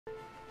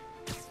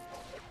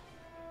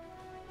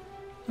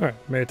Alright,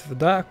 made it to the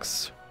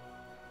docks.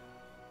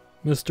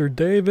 Mr.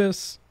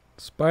 Davis,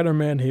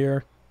 Spider-Man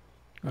here.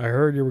 I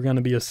heard you were going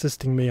to be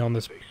assisting me on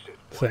this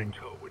thing.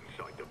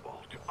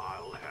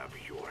 I'll have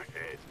your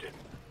head.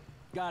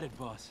 Got it,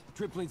 boss.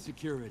 Tripling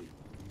security.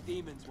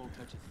 Demons won't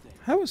touch a thing.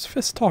 How is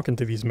Fist talking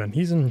to these men?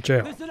 He's in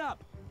jail. Listen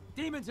up!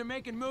 Demons are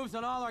making moves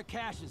on all our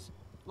caches.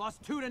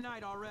 Lost 2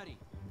 tonight already.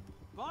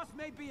 Boss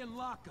may be in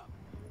lockup.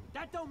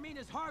 That don't mean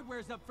his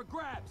hardware's up for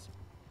grabs.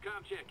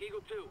 Com check,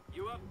 Eagle 2,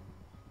 you up?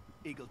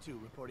 Eagle 2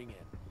 reporting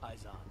in.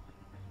 Eyes on.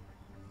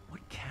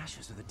 What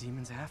caches are the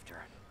demons after?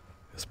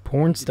 This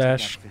porn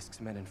stash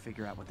Men and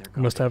figure out what they're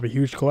must have a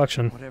huge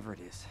collection. Whatever it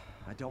is,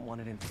 I don't want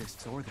it in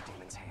Fisk's or the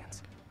demons'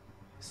 hands.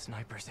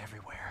 Snipers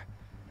everywhere.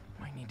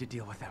 Might need to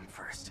deal with them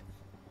first.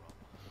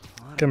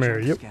 Come here,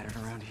 yep. Scattered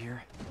around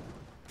here.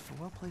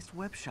 A well-placed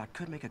web shot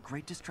could make a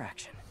great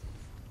distraction.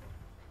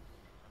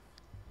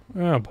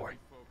 Oh boy.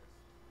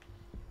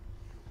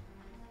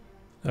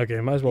 Okay,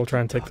 might as well try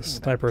and take the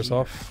snipers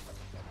off.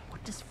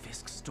 What does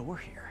Fisk store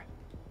here?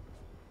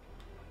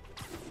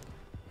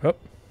 Oh.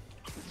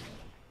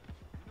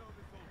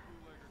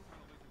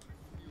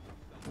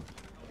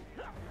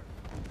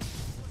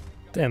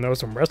 Damn, that was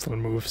some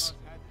wrestling moves.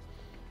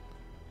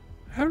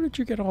 How did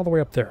you get all the way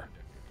up there?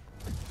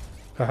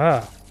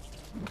 Haha.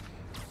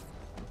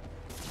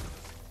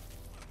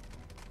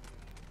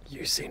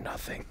 You see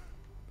nothing.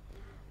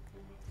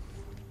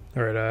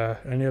 Alright,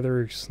 any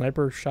other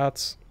sniper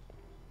shots,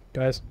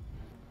 guys?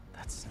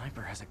 That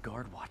sniper has a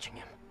guard watching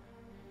him.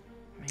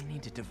 May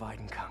need to divide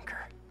and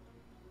conquer.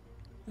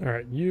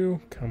 Alright, you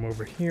come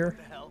over here.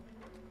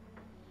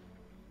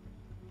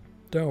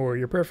 Don't worry,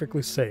 you're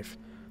perfectly safe.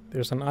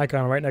 There's an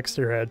icon right next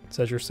to your head. It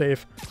says you're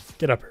safe.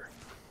 Get up here.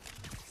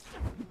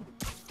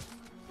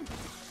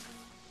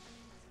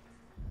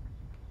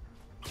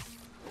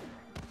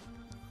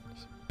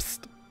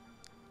 Psst.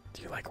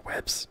 Do you like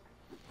webs?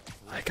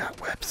 I got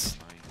webs.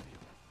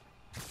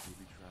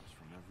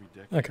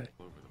 Okay.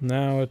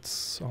 Now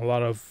it's a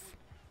lot of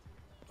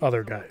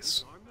other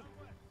guys.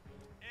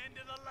 End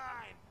of the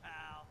line,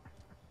 pal.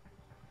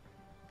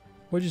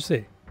 What'd you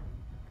see?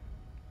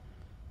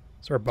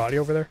 Is there a body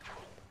over there?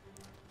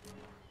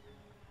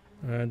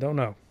 I don't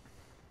know.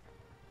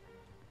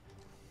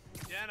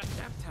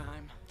 Nap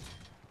time.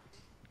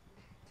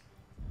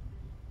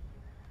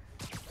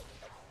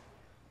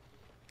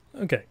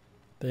 Okay.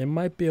 They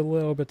might be a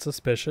little bit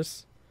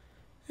suspicious.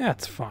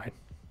 That's fine.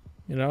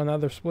 You know, now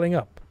they're splitting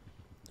up.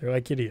 They're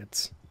like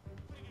idiots.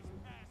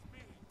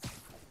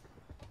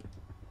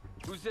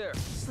 Who's there?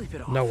 Sleep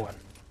it off. No one.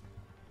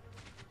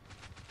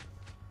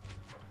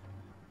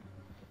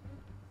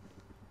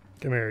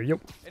 Come here. Yep.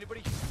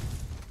 Anybody?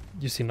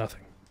 You see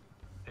nothing.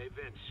 Hey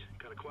Vince,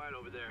 kinda quiet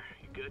over there.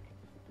 You good?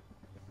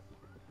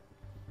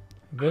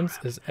 Vince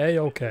is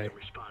A-okay.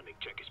 Responding,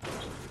 check his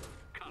post.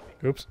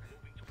 Copy. Oops.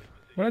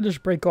 Why did I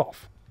just break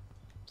off?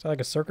 Is that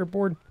like a circuit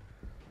board?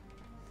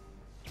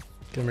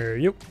 Come here,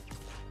 you.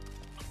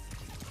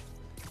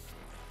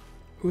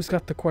 Who's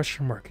got the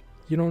question mark?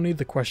 You don't need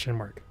the question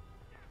mark.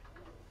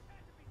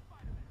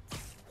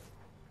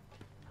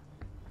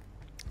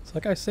 Is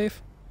that guy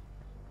safe?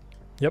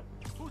 Yep.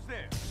 Who's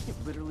there? You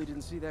literally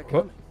didn't see that What?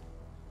 coming.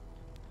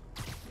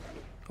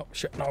 Oh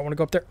shit, no, I want to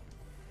go up there.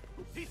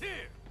 He's here.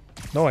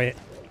 No, I ain't.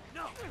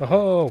 No.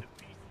 Oh,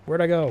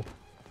 where'd I go?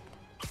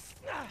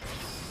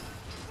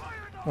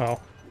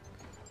 Oh.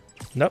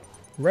 Nope.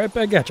 Right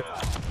back at you.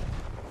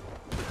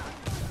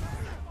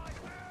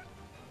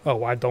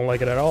 Oh, I don't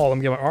like it at all. Let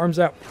me get my arms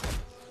out.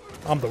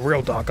 I'm the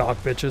real Doc Ock,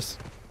 bitches.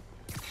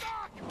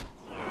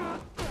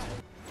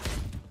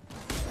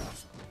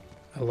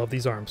 I love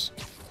these arms.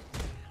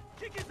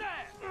 Kick his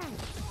ass.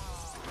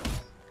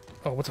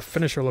 Oh, what's a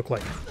finisher look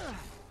like?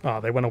 Oh,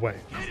 they went away.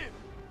 Hit him.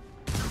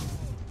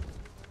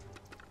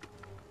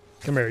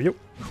 Come here, you.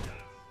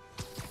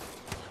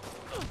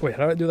 Wait,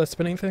 how do I do that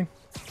spinning thing?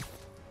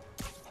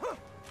 I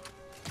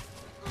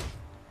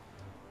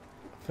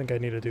think I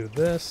need to do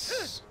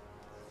this.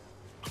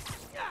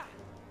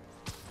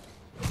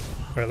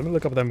 Alright, let me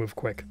look up that move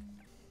quick.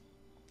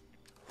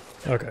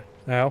 Okay,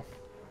 now.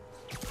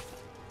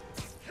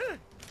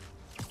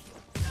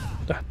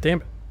 Ah,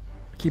 damn it.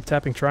 I keep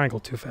tapping triangle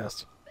too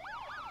fast.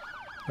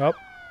 Oh,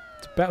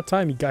 it's about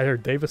time you got here,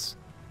 Davis.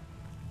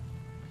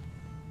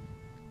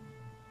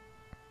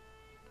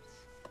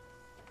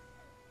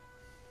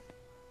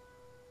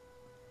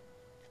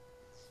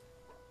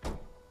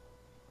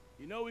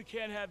 You know we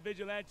can't have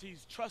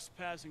vigilantes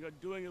trespassing or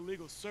doing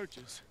illegal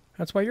searches,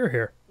 That's why you're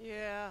here.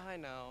 Yeah, I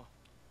know.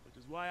 which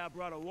is why I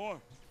brought a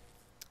warrant.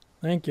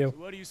 Thank you.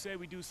 So what do you say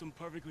we do some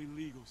perfectly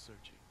legal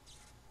searching?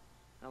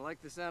 I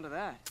like the sound of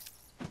that.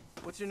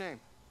 What's your name?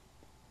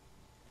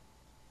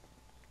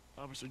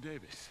 Officer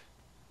Davis.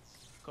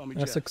 Call me I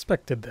just Jeff.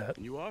 expected that.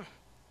 And you are?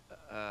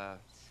 Uh,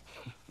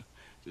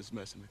 Just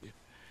messing with you.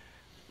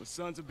 My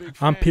son's a big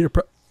I'm fan. Peter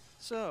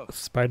so,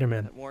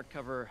 Spider-Man. that warrant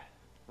cover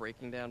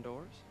breaking down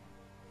doors?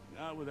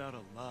 Not without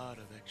a lot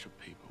of extra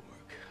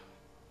paperwork.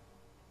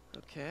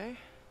 Okay.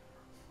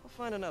 I'll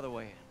find another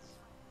way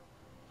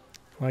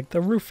in. Like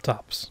the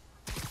rooftops.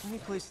 Any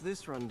place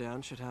this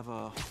rundown should have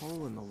a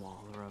hole in the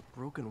wall or a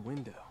broken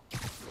window.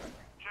 Check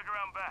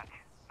around back.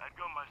 I'd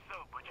go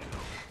myself, but you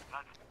know,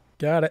 not...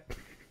 Got it.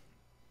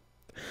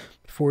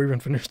 Before we even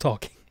finish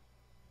talking.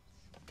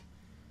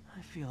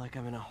 I feel like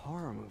I'm in a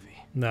horror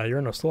movie. Nah, you're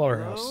in a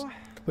slaughterhouse. Hello?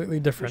 Completely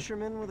different.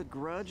 Fisherman with a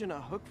grudge and a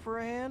hook for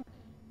a hand?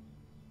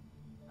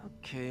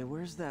 Okay,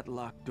 where's that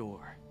locked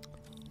door?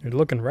 You're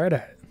looking right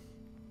at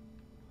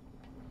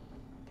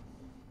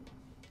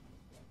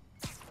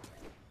it.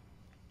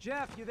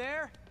 Jeff, you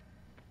there?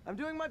 I'm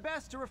doing my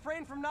best to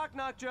refrain from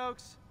knock-knock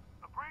jokes.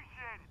 Appreciate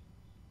it.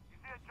 You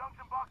see a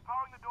junction box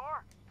powering the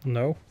door?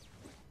 No.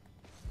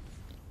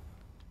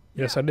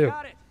 Yes, Yeah, I do.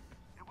 Got it.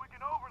 If we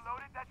can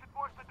overload it, that should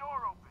force the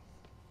door open.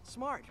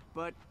 Smart,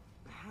 but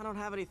I don't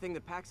have anything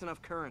that packs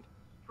enough current.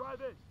 Try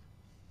this.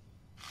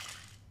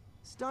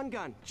 Stun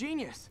gun,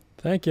 genius.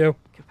 Thank you.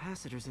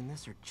 Capacitors in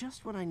this are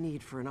just what I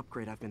need for an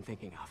upgrade I've been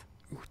thinking of.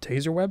 Ooh,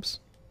 taser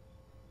webs?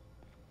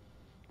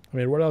 I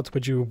mean, what else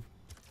would you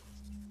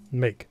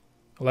make?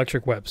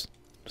 Electric webs.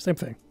 Same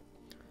thing.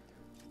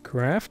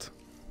 Craft?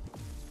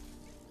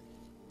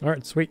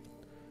 Alright, sweet.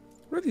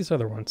 What are these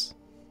other ones?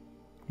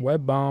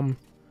 Web bomb.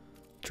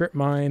 Trip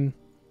mine.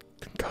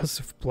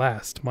 Concussive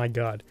blast. My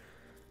god.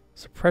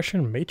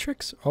 Suppression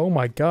matrix? Oh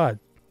my god.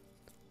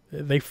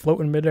 They float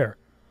in midair.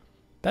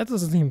 That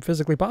doesn't seem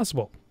physically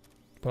possible.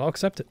 But I'll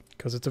accept it,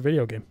 because it's a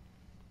video game.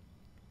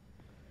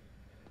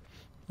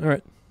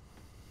 Alright.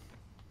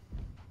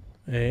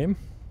 Aim.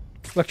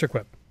 Electric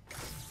web.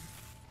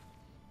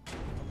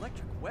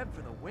 Electric web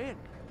for the win.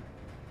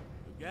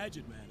 A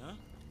gadget man, huh?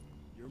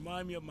 You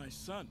remind me of my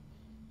son.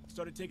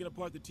 Started taking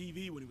apart the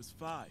TV when he was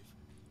 5.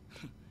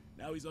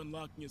 Now he's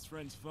unlocking his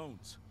friends'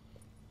 phones.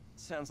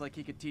 Sounds like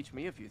he could teach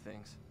me a few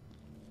things.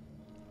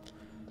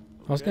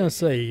 I was gonna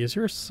say, is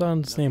your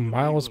son's name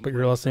Miles, but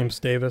your last name's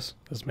Davis?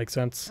 Does make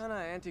sense? Kinda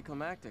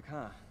anticlimactic,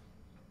 huh?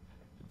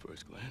 At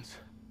first glance.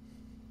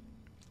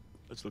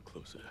 Let's look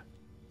closer.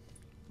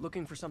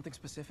 Looking for something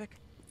specific?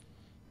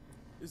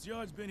 This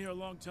yard's been here a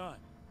long time.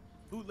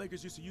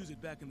 Bootleggers used to use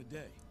it back in the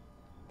day.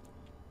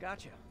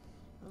 Gotcha.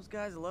 Those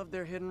guys love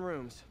their hidden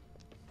rooms.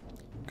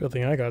 Good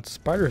thing I got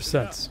spider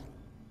sense.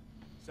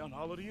 Sound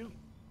hollow to you?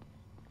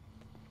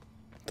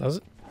 Does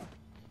it?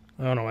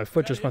 I don't know, my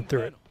foot Got just a went through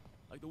hidden it.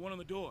 panel, like the one on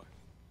the door.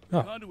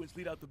 Oh. Conduits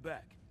lead out the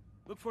back.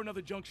 Look for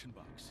another junction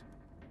box.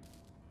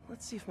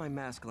 Let's see if my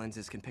mask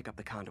lenses can pick up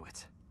the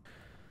conduits.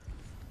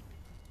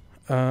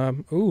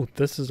 Ooh,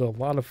 this is a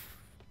lot of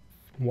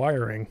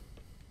wiring.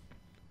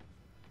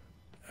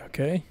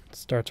 Okay, it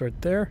starts right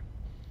there.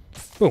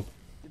 Boom.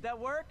 Did that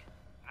work?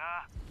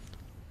 Nah.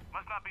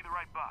 Must not be the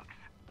right box.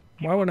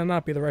 Why would it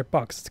not be the right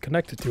box? It's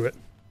connected to it.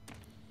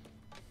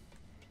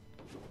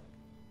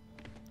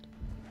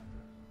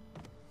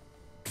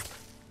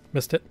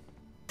 Missed it.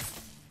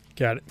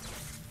 Got it.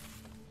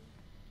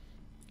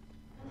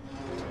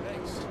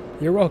 Thanks.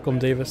 You're welcome, I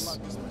Davis.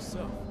 unlocked this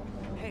myself.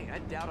 Hey, I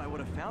doubt I would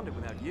have found it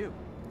without you.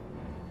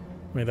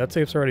 Wait, that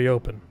safe's already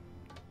open.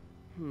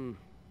 You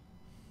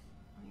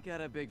got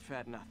a big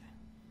fat nothing.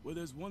 Well,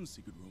 there's one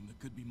secret room that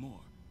could be more.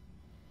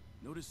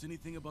 Notice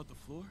anything about the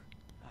floor?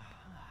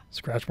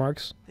 Scratch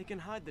marks? They can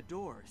hide the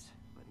doors,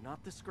 but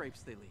not the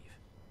scrapes they leave.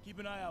 Keep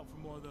an eye out for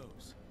more of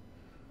those.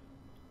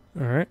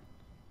 Alright.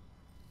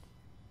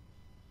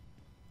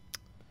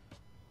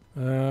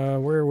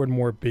 Where would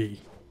more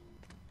be?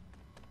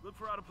 Look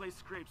for out-of-place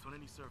scrapes on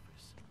any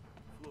surface.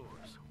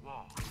 Floors,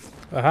 walls.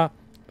 Aha!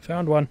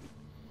 Found one.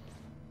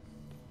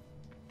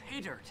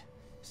 Pay dirt.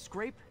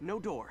 Scrape, no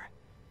door.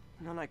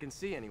 None I can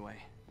see anyway.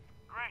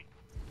 Great.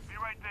 Be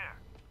right there.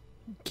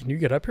 Can you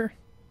get up here?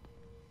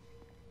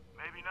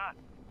 Maybe not.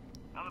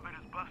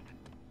 Elevator's busted.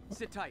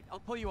 Sit tight. I'll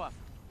pull you up.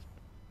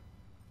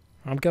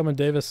 I'm coming,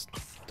 Davis.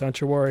 Don't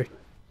you worry.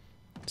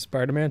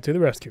 Spider-Man to the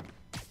rescue.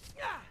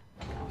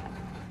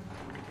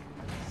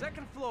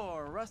 Second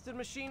floor. Rusted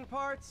machine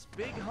parts.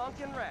 Big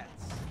honkin'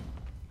 rats.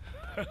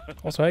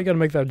 Also, how you gonna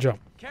make that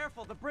jump?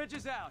 Careful, the bridge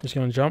is out. Just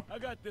gonna jump? I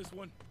got this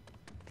one.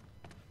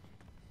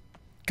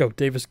 Go,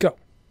 Davis, go.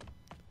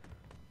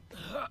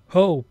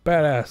 Oh,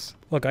 badass.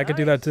 Look, I could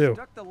do that Nice. too.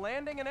 Stuck the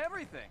landing and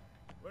everything.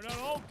 We're not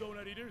all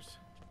donut eaters.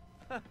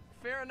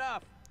 Fair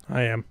enough.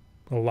 I am.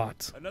 A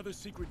lot. Another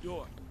secret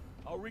door.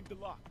 I'll rig the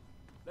lock.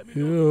 Let me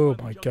know if Oh you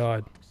find my the junction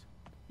god. box.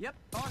 Yep,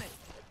 on it.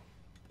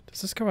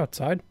 Does this come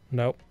outside?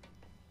 No.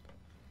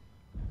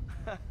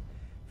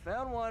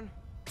 Found one.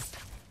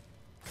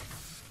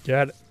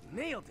 Got it.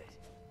 Nailed it.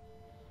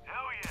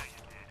 Hell yeah,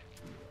 you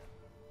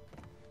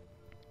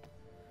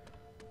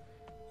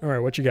did.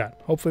 Alright, what you got?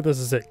 Hopefully this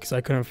is it, because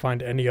I couldn't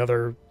find any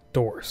other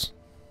doors.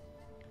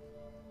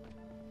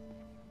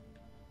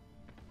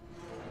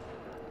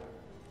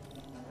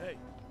 Hey,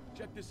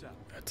 check this out.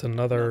 That's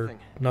another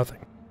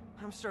nothing.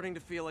 I'm starting to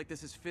feel like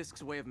this is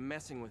Fisk's way of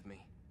messing with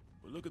me.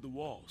 But look at the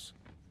walls.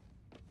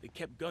 They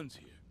kept guns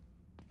here.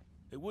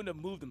 They wouldn't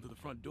have moved them to the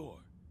front door.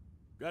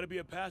 Gotta be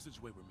a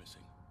passageway we're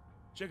missing.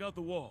 Check out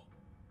the wall.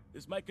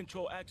 This might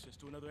control access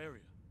to another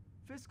area.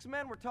 Fisk's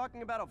men were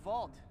talking about a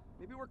vault.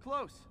 Maybe we're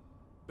close.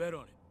 Bet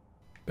on it.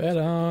 Bet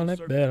on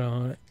it, bet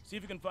on it. See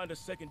if you can find a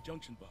second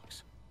junction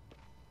box.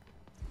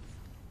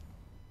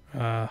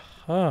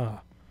 Uh-huh.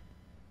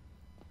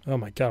 Oh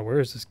my god, where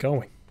is this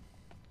going?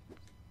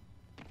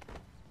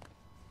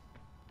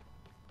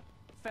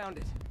 Found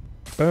it.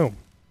 Boom.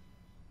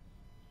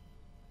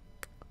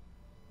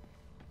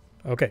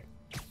 Okay.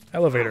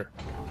 Elevator.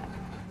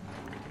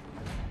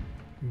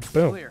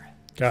 Boom. Clear.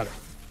 Got it.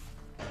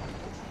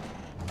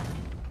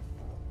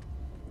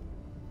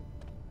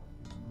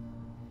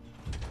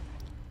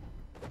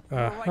 All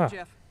Uh-huh. right,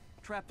 Jeff.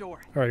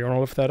 Trapdoor. Alright, you want to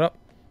lift that up?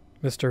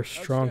 Mr.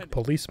 Strong Outstanding.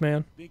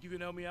 Policeman. Think you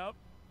can help me out?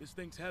 This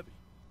thing's heavy.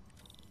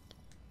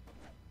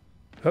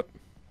 Hup.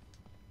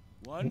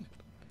 1,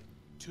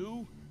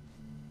 2,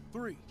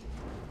 3.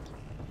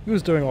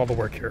 Who's doing all the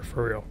work here,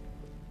 for real?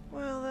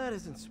 Well, that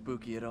isn't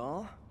spooky at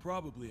all.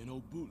 Probably an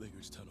old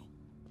bootlegger's tunnel.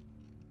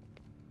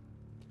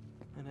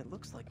 And it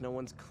looks like no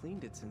one's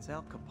cleaned it since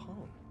Al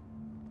Capone.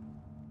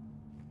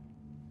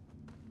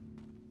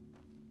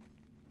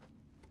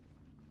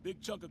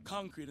 Big chunk of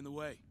concrete in the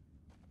way.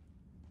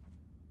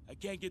 I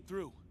can't get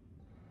through.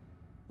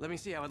 Let me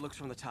see how it looks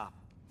from the top.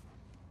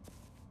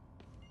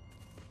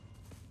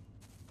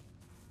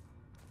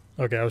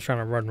 Okay, I was trying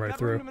to run right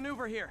Got room through. to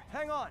maneuver here.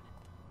 Hang on.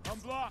 I'm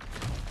blocked.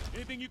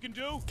 Anything you can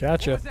do? What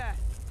Gotcha. was that?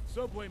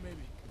 Subway, maybe.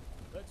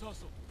 Let's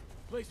hustle.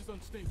 Place is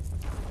unstable.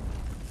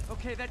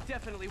 Okay, that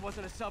definitely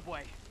wasn't a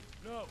subway.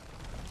 No.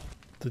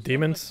 The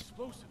demons? Like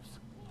explosives.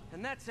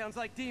 And that sounds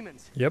like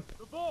demons. Yep.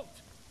 The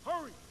vault!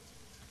 Hurry!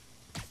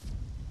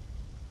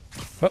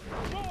 Oh.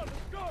 Come on, let's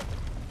go!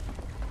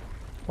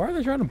 Why are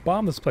they trying to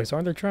bomb this place?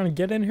 Aren't they trying to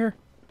get in here?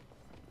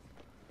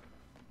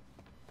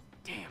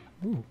 Damn.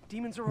 Ooh.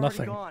 Demons are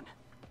Nothing. already gone.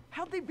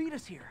 How'd they beat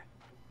us here?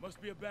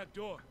 Must be a back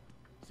door.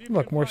 See if we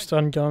Look, can more find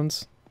stun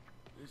guns.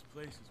 it. This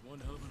place is one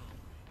hell of an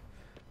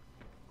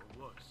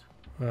hallway. Or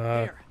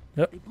was. There.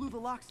 Yep. They blew the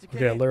locks to get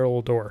Okay, a in.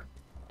 little door.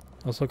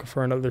 I was looking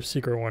for another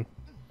secret one.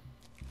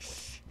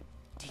 Shh.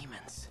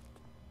 Demons.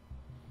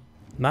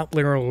 Not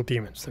literal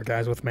demons. They're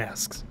guys with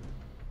masks.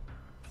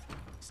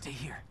 Stay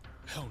here.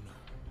 Hell no.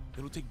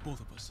 It'll take both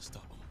of us to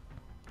stop them.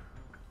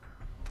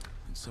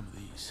 And some of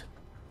these.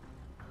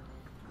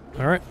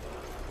 Alright.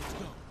 Let's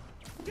go.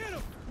 Get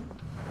him!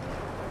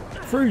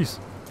 Freeze!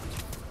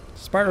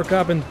 Spider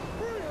Cop and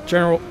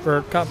General,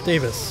 or Cop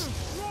Davis.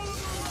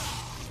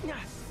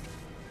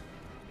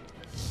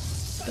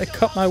 They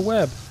cut my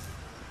web.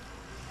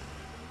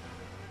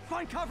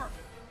 Find cover.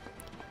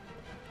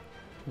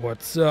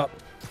 What's up?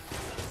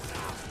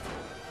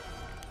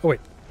 Oh, wait.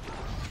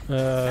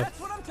 That's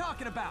what I'm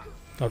talking about.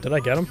 Oh, did I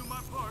get him?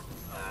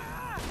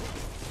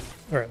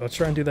 Alright, let's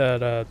try and do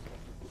that,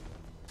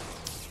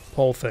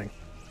 pole thing.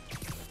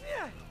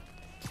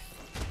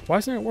 Why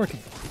isn't it working?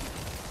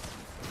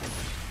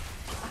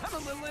 I'm a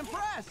little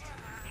impressed.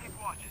 Keep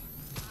watching.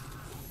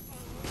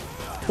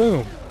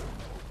 Boom.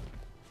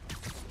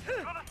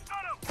 Gonna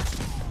stun him!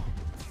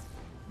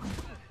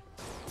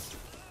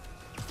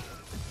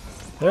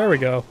 There we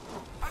go.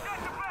 I got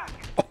your back!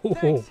 Oh,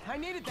 Thanks. I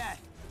needed that.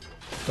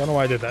 don't know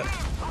why I did that.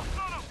 I'll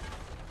stun him!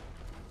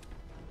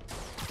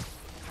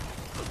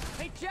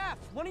 Hey, Jeff,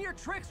 one of your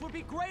tricks would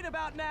be great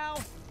about now.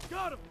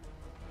 Got him!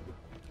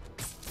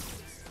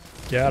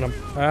 Got him.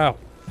 Ow.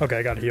 Okay,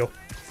 I gotta heal.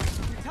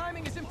 Your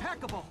timing is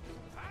impeccable.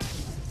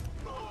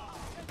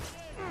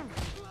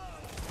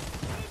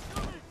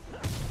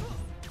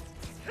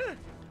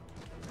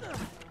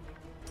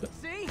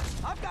 See?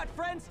 I've got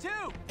friends too.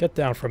 Get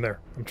down from there.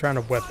 I'm trying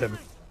to web him.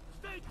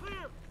 Stay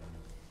clear!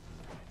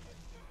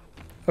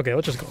 Okay,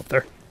 let's just go up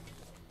there.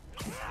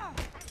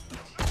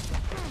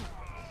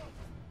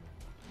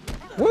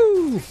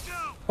 Woo!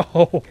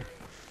 Oh,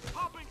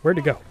 where'd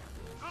he go?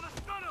 Gonna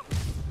stun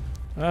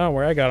him! Oh,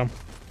 where I got him.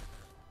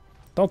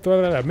 Don't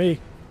throw that at me.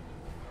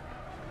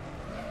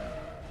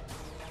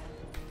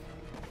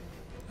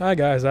 Hi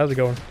guys, how's it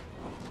going?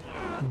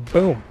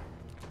 Boom.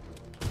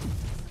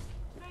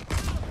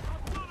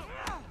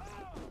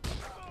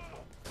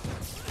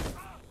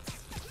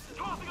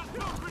 Tossing a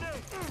smoke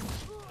grenade!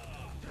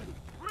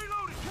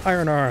 Reloading!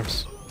 Iron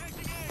arms.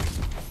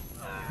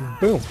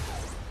 Boom.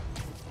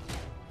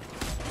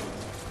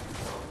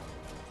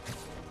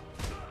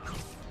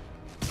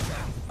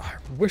 I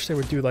wish they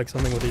would do like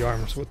something with the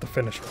arms with the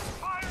finisher.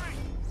 Firing!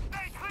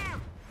 Stay clear!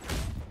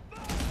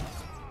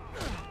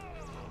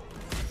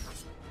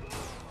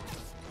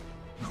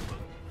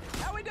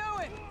 How we doing?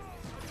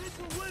 I think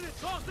we're winning!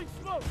 Tossing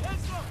smoke!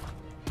 Heads up!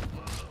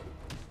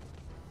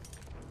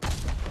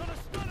 Gonna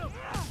stun him!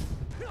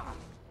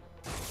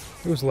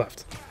 Who's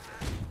left?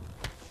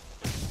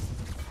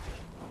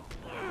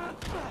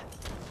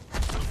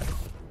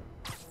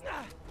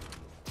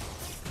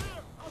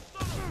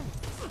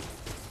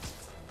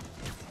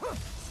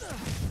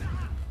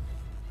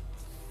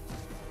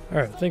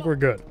 Alright, I think we're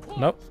good.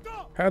 Nope.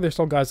 How are there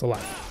still guys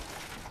alive?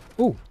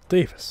 Ooh,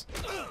 Davis.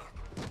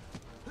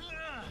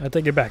 I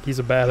take it back, he's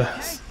a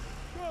badass.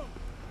 Go!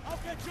 I'll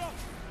catch up!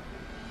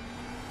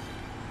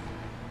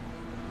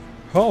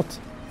 Halt!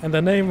 In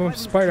the name of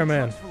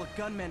Spider-Man. Full of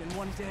gunmen in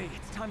one day.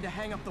 It's time to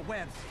hang up the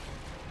webs.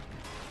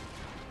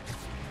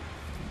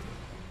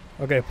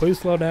 Okay, please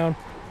slow down.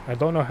 I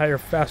don't know how you're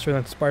faster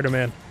than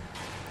Spider-Man.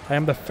 I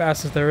am the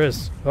fastest there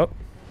is. Oh,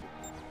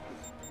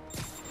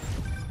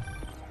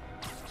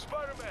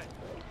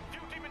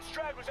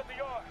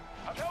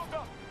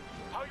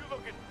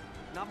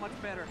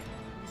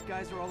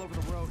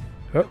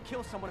 He'll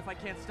kill someone if I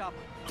can't stop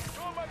him. I'm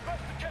doing my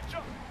best to catch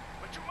up,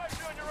 but you might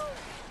be on your own.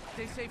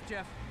 Stay safe,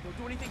 Jeff. Don't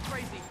do anything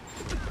crazy.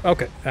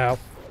 Okay, ow.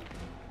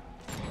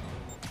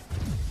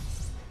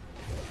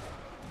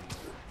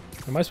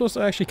 Am I supposed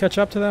to actually catch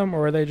up to them,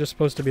 or are they just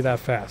supposed to be that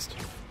fast?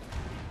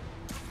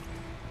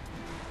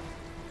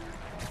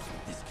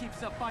 This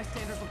keeps up,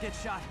 bystanders will get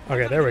shot.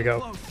 Okay, there we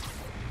go. Close.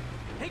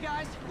 Hey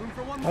guys, room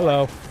for one more.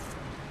 Hello.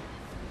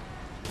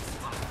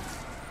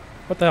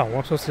 What the hell? What am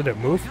I supposed to do?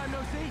 Move? Time no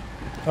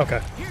see.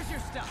 Okay. Here's your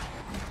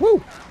stuff.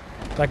 Woo!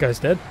 That guy's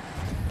dead.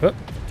 Oh.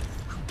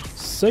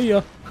 See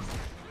ya.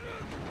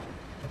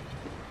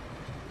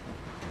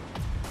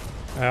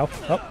 Ow.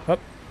 Up, up.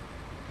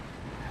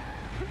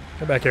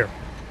 Get back here.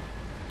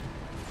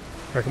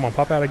 Alright, come on,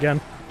 pop out again,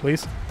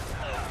 please.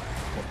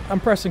 I'm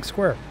pressing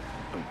square.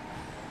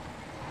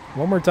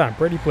 One more time,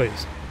 pretty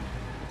please.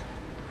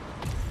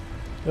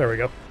 There we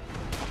go.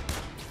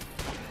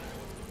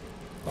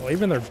 Oh,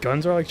 even their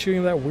guns are like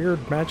shooting that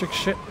weird magic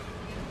shit.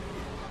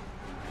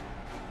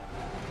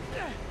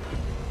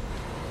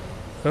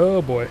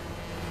 Oh boy.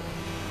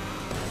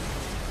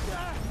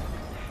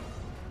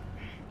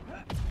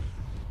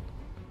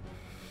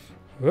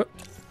 Whoop.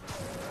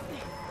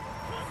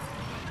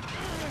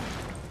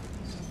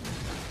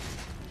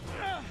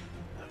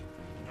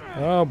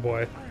 Oh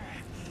boy.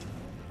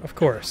 Of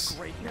course.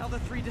 Great, now the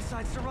 3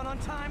 decides to run on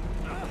time.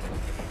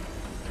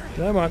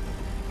 Come on.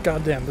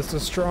 Goddamn, this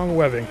is strong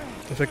webbing.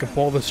 If it can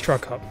pull this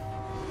truck up.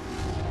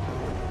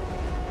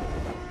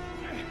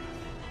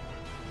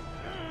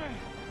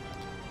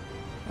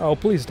 Oh,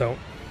 please don't.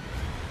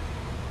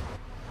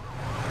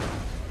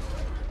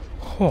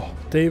 Oh,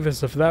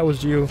 Davis, if that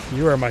was you,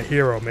 you are my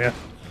hero, man.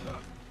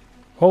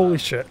 Holy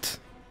shit.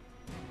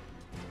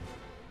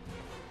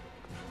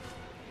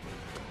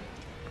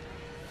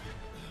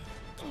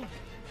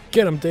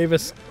 Get him,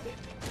 Davis.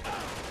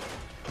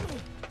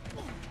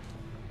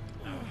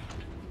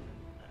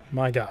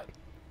 My God.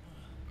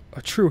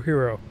 A true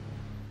hero.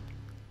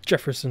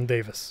 Jefferson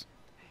Davis.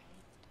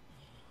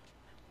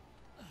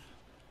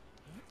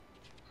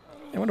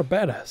 And what a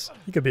badass.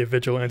 He could be a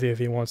vigilante if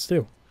he wants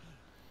to.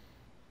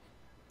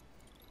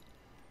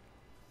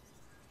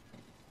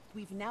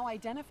 We've now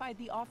identified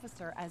the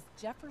officer as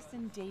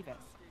Jefferson Davis.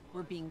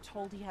 We're being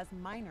told he has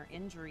minor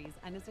injuries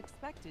and is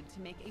expected to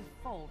make a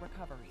full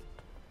recovery.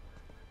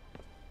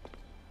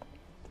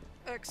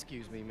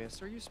 Excuse me,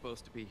 miss. Are you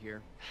supposed to be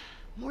here?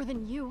 More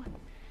than you.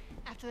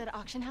 After that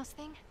auction house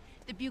thing,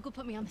 the Bugle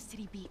put me on the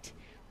city beat,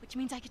 which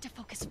means I get to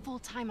focus full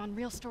time on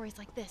real stories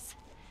like this.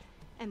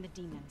 And the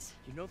demons.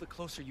 You know the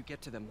closer you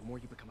get to them, the more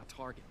you become a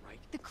target, right?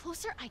 The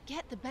closer I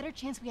get, the better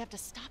chance we have to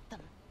stop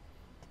them.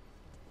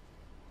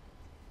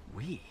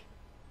 We?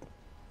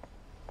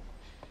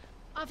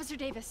 Officer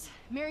Davis,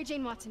 Mary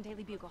Jane Watson,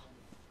 Daily Bugle.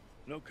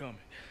 No comment.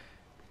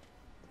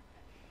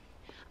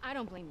 I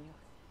don't blame you.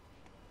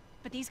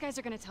 But these guys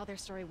are gonna tell their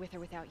story with or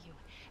without you,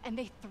 and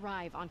they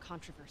thrive on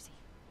controversy.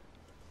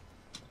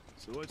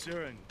 So what's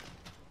your end?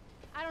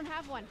 I don't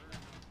have one.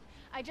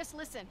 I just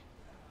listen.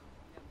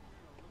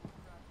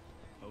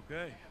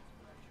 Okay.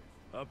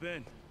 Up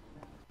in.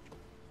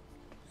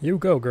 You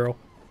go, girl.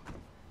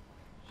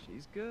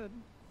 She's good.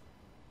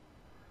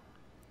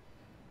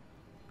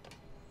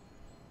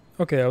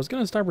 Okay, I was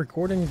gonna stop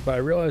recording, but I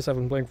realized I've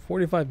been playing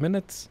 45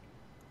 minutes.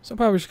 So I'm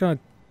probably just gonna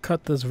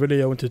cut this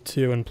video into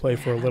 2 and play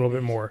for a little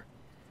bit more.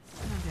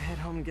 Time to head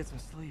home and get some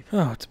sleep.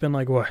 Oh, it's been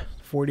like, what,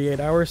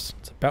 48 hours?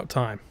 It's about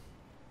time.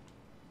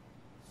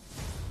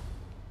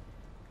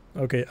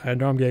 Okay, I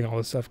know I'm getting all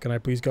this stuff. Can I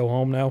please go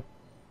home now?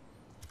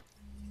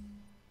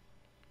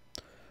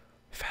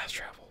 Fast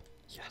travel.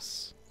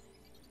 Yes.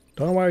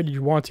 Don't know why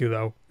you want to,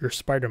 though. You're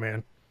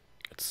Spider-Man.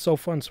 It's so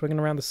fun swinging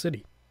around the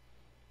city.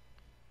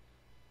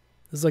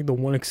 This is like the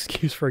one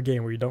excuse for a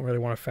game where you don't really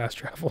want to fast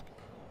travel.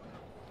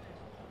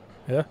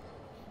 Yeah.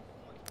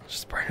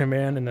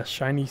 Spider-Man in a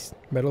shiny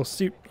metal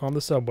suit on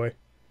the subway.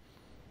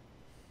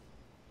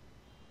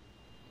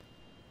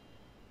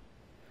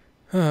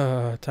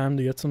 Time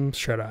to get some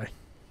shut-eye.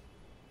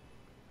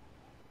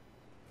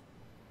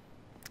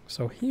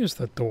 So here's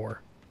the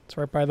door. It's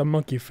right by the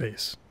monkey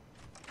face.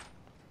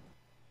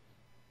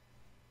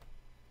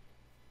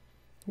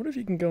 What if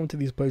you can go into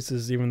these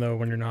places even though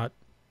when you're not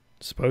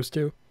supposed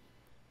to?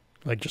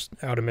 Like just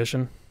out of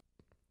mission?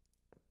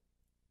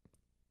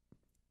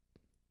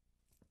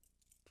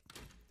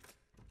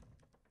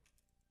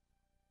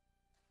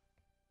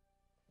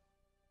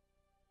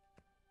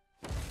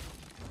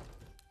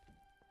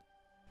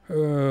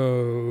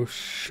 Oh,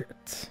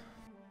 shit.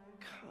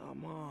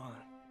 Come on.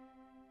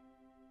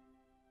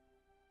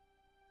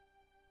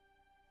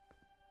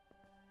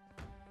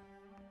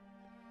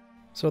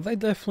 So they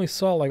definitely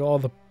saw like all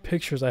the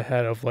pictures I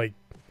had of like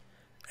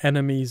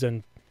enemies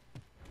and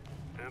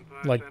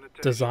like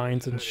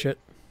designs and shit.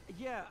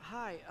 Yeah,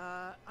 hi.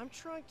 I'm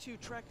trying to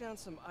track down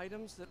some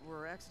items that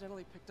were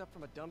accidentally picked up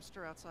from a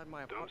dumpster outside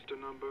my apartment. Dumpster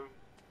number?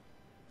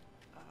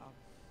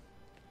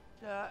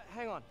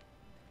 Hang on.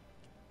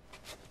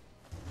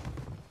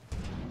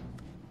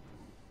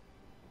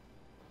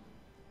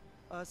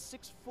 Uh,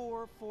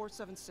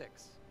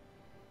 64476.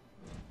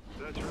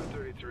 That's Route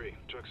 33.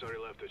 Truck's already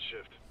left its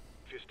shift.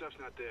 If your stuff's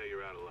not there,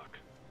 you're out of luck.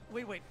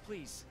 Wait,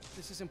 please.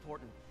 This is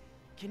important.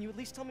 Can you at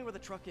least tell me where the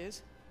truck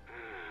is?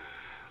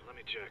 Let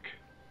me check.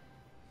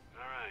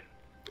 Alright.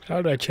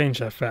 How did I change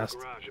that fast?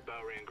 Garage at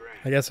Bowery and Grand.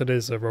 I guess it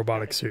is a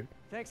robotic suit.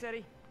 Thanks,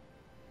 Eddie.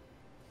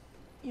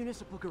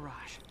 Municipal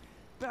garage.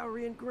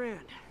 Bowery and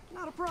Grand.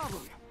 Not a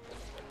problem.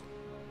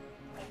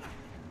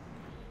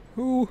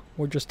 Who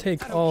would just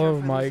take I don't all care of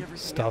if I my lose everything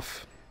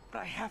stuff? But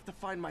I have to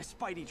find my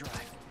Spidey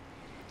drive.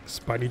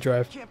 Spidey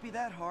drive? Can't be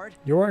that hard.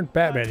 You aren't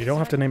Batman. You don't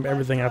have to name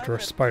everything after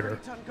a spider.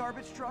 30-ton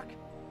garbage truck.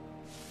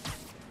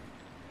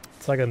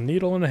 It's like a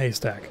needle in a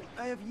haystack.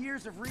 I have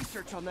years of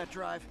research on that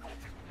drive.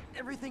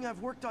 Everything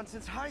I've worked on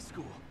since high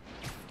school.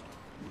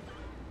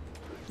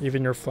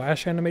 Even your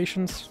Flash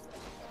animations?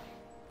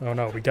 Oh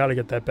no, we gotta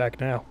get that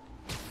back now.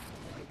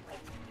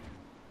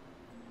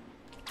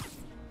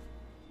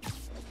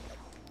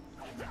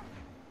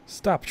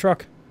 Stop,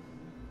 truck.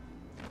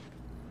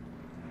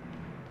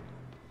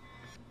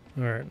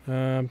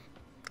 Alright,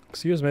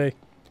 excuse me.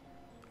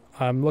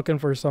 I'm looking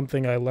for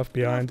something I left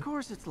behind. Of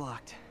course it's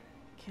locked.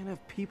 Can't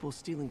have people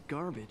stealing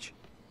garbage.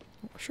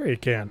 Sure you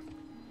can.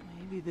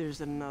 Maybe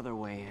there's another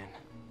way in.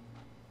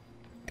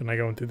 Can I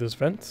go in through this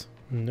vent?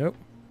 Nope.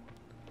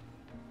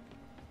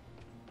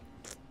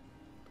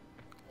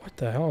 What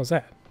the hell is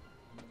that?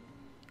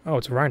 Oh,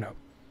 it's Rhino.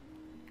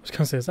 I was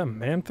gonna say, is that a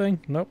man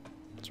thing? Nope.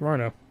 It's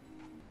Rhino.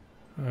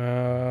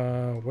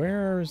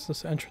 Where is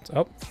this entrance?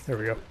 Oh, there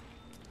we go.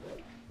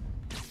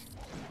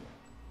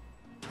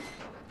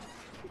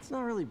 It's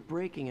not really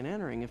breaking and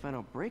entering if I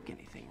don't break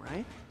anything,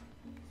 right?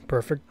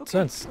 Perfect Okay,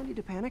 sense. no need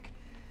to panic.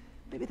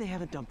 Maybe they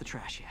haven't dumped the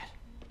trash yet.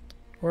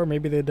 Or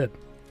maybe they did.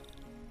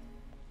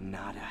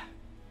 Nada.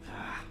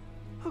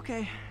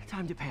 Okay,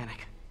 time to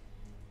panic.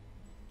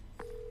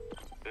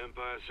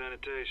 Empire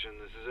Sanitation,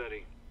 this is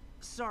Eddie.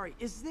 Sorry,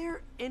 is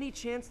there any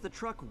chance the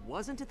truck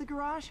wasn't at the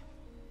garage?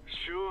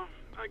 Sure,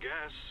 I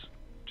guess.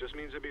 Just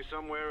means it'd be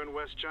somewhere in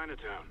West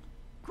Chinatown.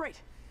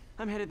 Great.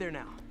 I'm headed there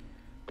now.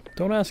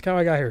 Don't ask how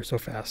I got here so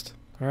fast.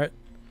 Alright?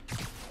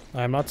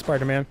 I am not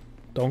Spider-Man.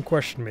 Don't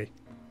question me.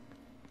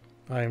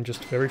 I am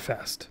just very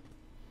fast.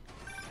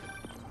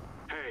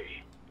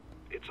 Hey,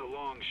 it's a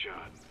long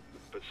shot,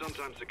 but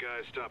sometimes the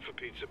guys stop for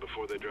pizza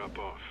before they drop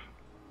off.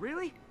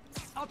 Really?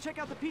 I'll check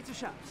out the pizza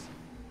shops.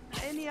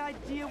 Any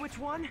idea which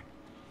one?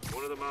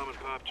 One of the mom and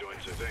pop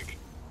joints, I think.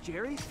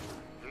 Jerry's?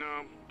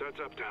 No, that's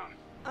uptown.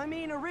 I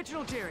mean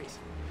original Jerry's.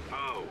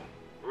 Oh,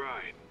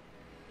 right.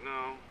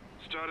 No,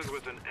 started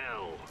with an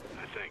L,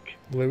 I think.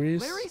 Louis?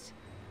 Larry's?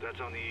 That's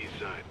on the east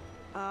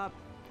side.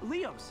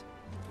 Leo's.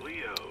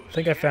 Leo's. I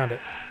think I found it.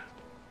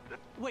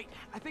 Wait,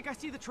 I think I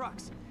see the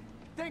trucks.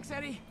 Thanks,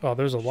 Eddie. Oh,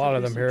 there's a lot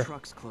of them here.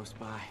 Trucks close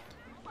by.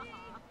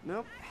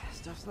 Nope,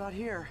 stuff's not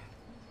here.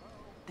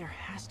 There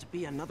has to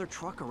be another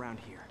truck around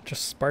here.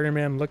 Just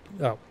Spider-Man look.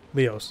 Oh,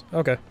 Leo's.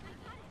 Okay.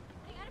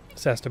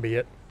 This has to be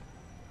it.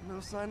 No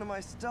sign of my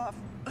stuff.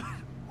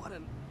 What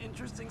an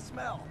interesting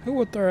smell. Who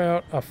would throw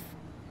out a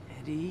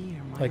Eddie,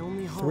 you're my like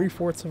only hope.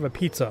 3/4 of a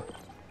pizza?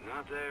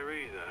 Not there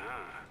either,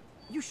 huh?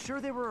 You sure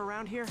they were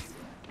around here?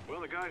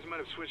 Well, the guys might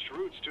have switched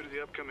routes due to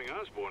the upcoming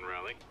Osborne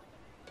rally.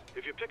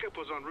 If your pickup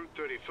was on Route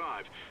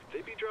 35,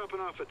 they'd be dropping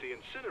off at the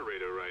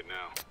incinerator right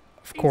now.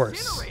 Of course.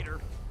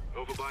 Incinerator?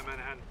 Over by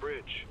Manhattan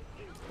Bridge.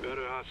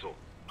 Better hustle.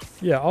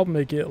 Yeah, I'll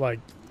make it like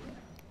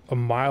a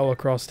mile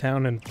across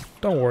town, and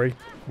don't worry,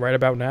 right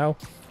about now,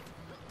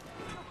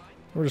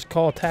 we'll just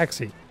call a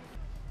taxi.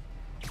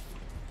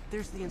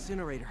 There's the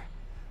incinerator.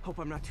 Hope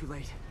I'm not too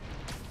late.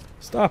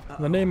 Stop,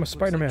 in the name of Looks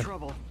like Spider-Man.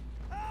 trouble.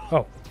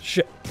 Oh,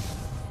 shit.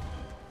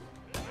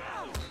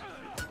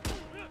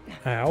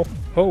 Ow.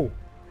 Oh.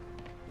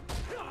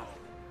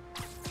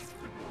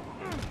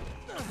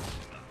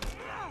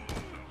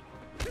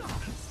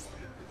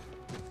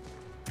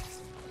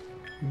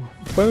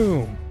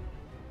 Boom.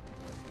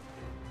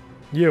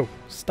 You,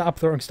 stop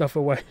throwing stuff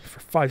away for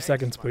 5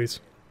 seconds, please.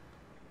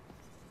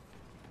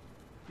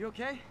 You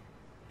okay?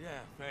 Yeah,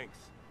 thanks.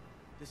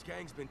 This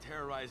gang's been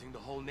terrorizing the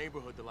whole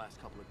neighborhood the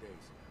last couple of days.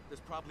 There's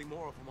probably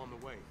more of them on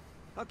the way.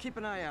 I'll keep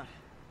an eye out.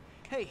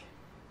 Hey,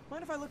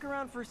 mind if I look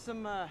around for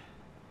some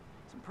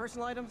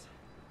personal items?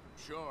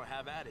 Sure,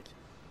 have at it.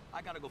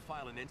 I gotta go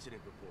file an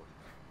incident report.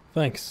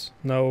 Thanks.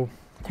 No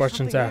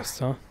questions something asked,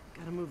 huh?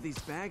 Gotta move these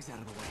bags out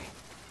of the way.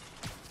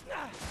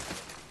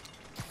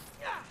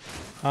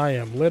 I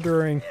am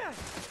littering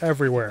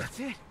everywhere. That's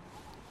it.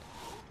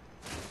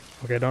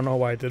 Okay, I don't know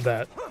why I did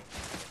that.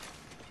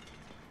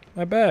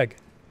 My bag.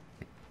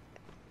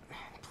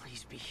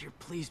 Please be here,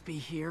 please be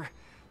here.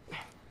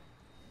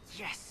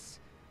 Yes.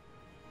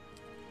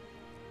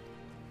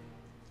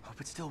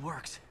 Hope it still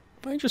works.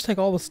 Why don't you just take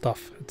all the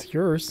stuff? It's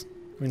yours.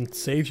 I mean, it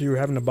saves you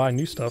having to buy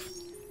new stuff.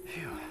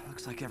 Phew,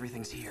 looks like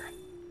everything's here.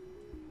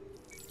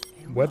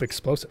 Hey, Web look,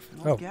 explosive.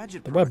 an Oh, old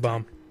gadget the web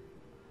prototype. bomb.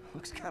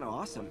 Looks kind of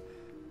awesome.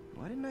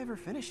 Why didn't I ever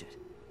finish it?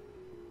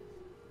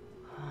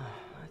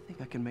 I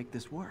think I can make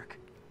this work.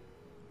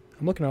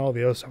 I'm looking at all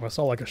the other stuff. I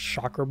saw like a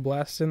shocker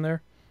blast in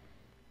there.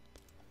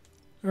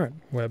 Alright,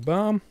 web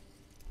bomb.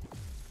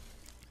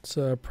 It's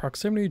a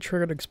proximity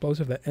triggered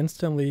explosive that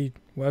instantly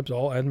webs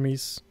all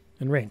enemies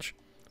in range.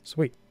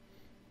 Sweet.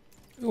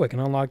 Ooh, I can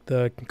unlock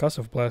the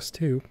concussive blast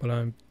too, but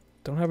I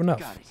don't have enough.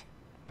 Got it.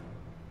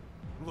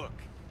 Look,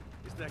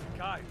 it's that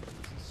guy.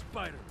 He's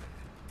Spider-Man.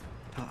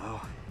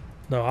 Uh-oh.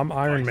 No, I'm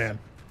Iron Man.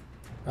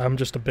 I'm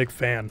just a big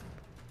fan.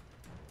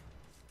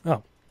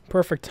 Oh,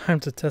 perfect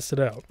time to test it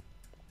out.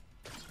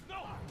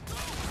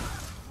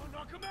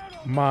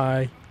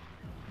 My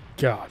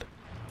God.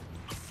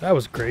 That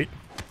was great.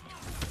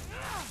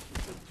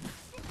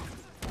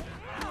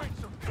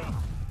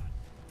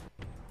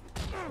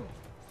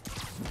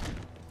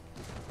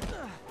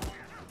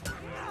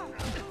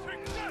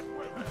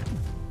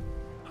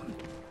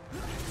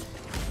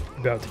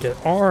 About to get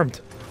armed.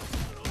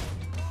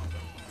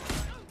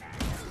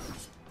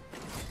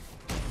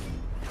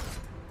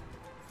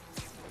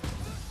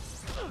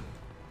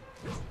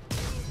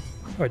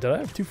 Wait, did I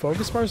have 2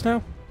 focus bars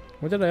now?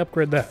 When did I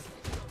upgrade that?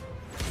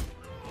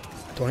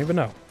 Don't even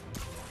know.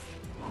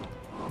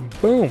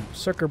 Boom!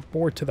 Sucker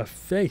board to the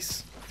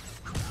face.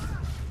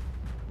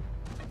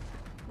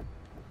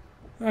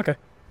 Okay.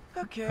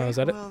 Okay, Oh, is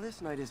that it? well,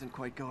 this night isn't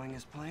quite going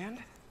as planned.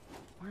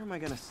 Where am I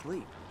gonna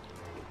sleep?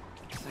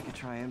 Guess I could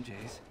try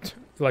MJ's.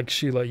 Like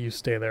she let you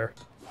stay there.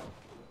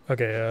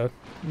 Okay, let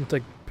me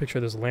take a picture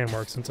of this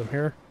landmark since I'm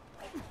here.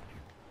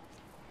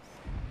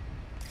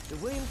 The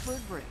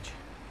Williamsburg Bridge.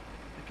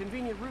 A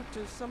convenient route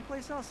to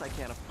someplace else I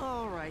can't afford.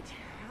 Alright,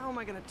 how am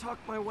I gonna talk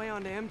my way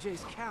onto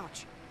MJ's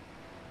couch?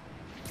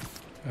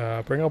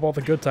 Bring up all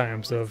the good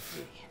times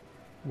of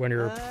when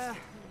you're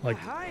like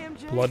hi,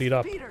 MJ. bloodied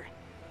up. Peter.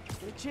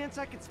 Any chance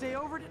I could stay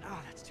over? Oh,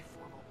 that's too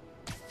formal.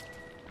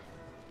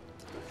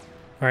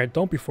 Alright,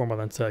 don't be formal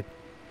then, Seg.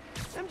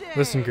 MJ,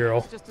 Listen, girl,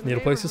 it's just in the need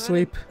a place to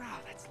neighborhood. sleep? Oh,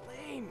 that's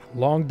lame.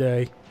 Long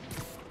day.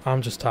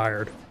 I'm just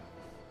tired.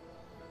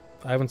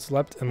 I haven't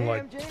slept in Hey,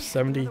 like MJ, now that we're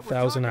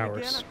 70,000 talking again,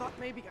 hours. I thought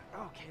maybe.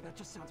 Okay, that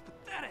just sounds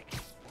pathetic.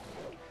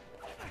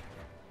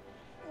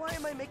 Why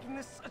am I making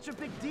this such a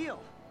big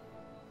deal?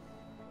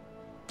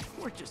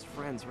 We're just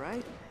friends,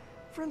 right?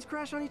 Friends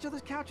crash on each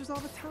other's couches all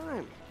the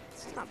time.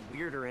 It's not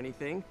weird or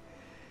anything.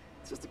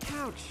 It's just a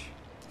couch.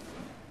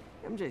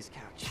 MJ's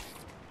couch.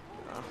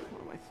 Oh,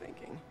 what am I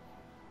thinking?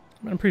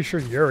 I'm pretty sure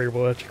Yuri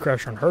will let you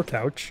crash on her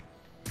couch.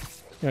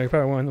 You know, you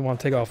probably wouldn't want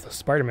to take off the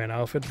Spider-Man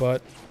outfit,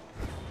 but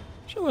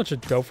she'll let you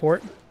go for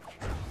it.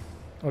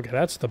 Okay,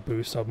 that's the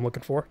boost I'm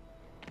looking for.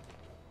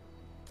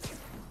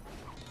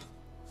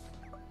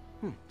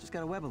 Just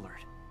got a web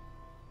alert.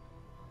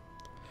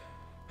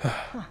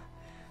 Huh.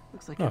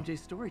 Looks like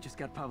MJ's story just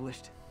got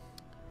published.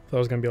 That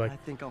was gonna be like I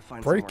think I'll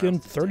find break somewhere in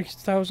else to stay.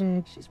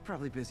 30,000 She's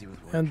probably busy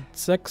with work. and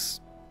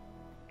 6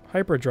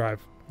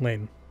 hyperdrive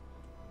lane.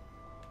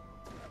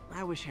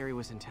 I wish Harry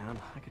was in town.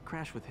 I could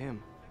crash with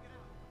him.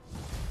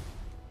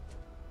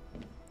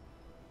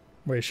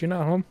 Wait, is she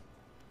not home?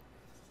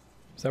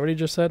 Is that what he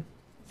just said?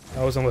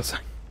 I wasn't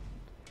listening.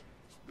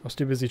 I was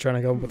too busy trying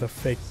to come up with a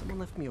fake Someone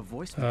left me a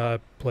voicemail.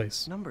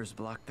 place. Number's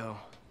blocked though.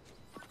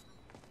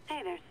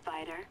 Hey there,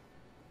 Spider.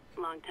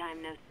 Long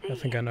time no see. I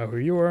think I know who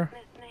you are.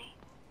 Miss me?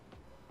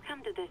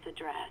 Come to this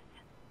address.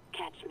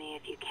 Catch me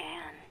if you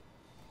can.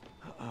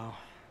 Uh-oh.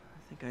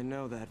 I think I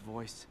know that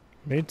voice.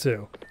 Me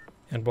too.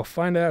 And we'll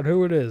find out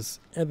who it is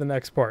in the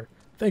next part.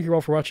 Thank you all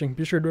for watching.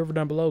 Be sure to over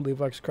down below, leave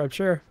a like, subscribe,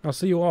 share. I'll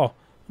see you all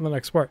in the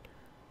next part.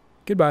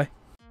 Goodbye.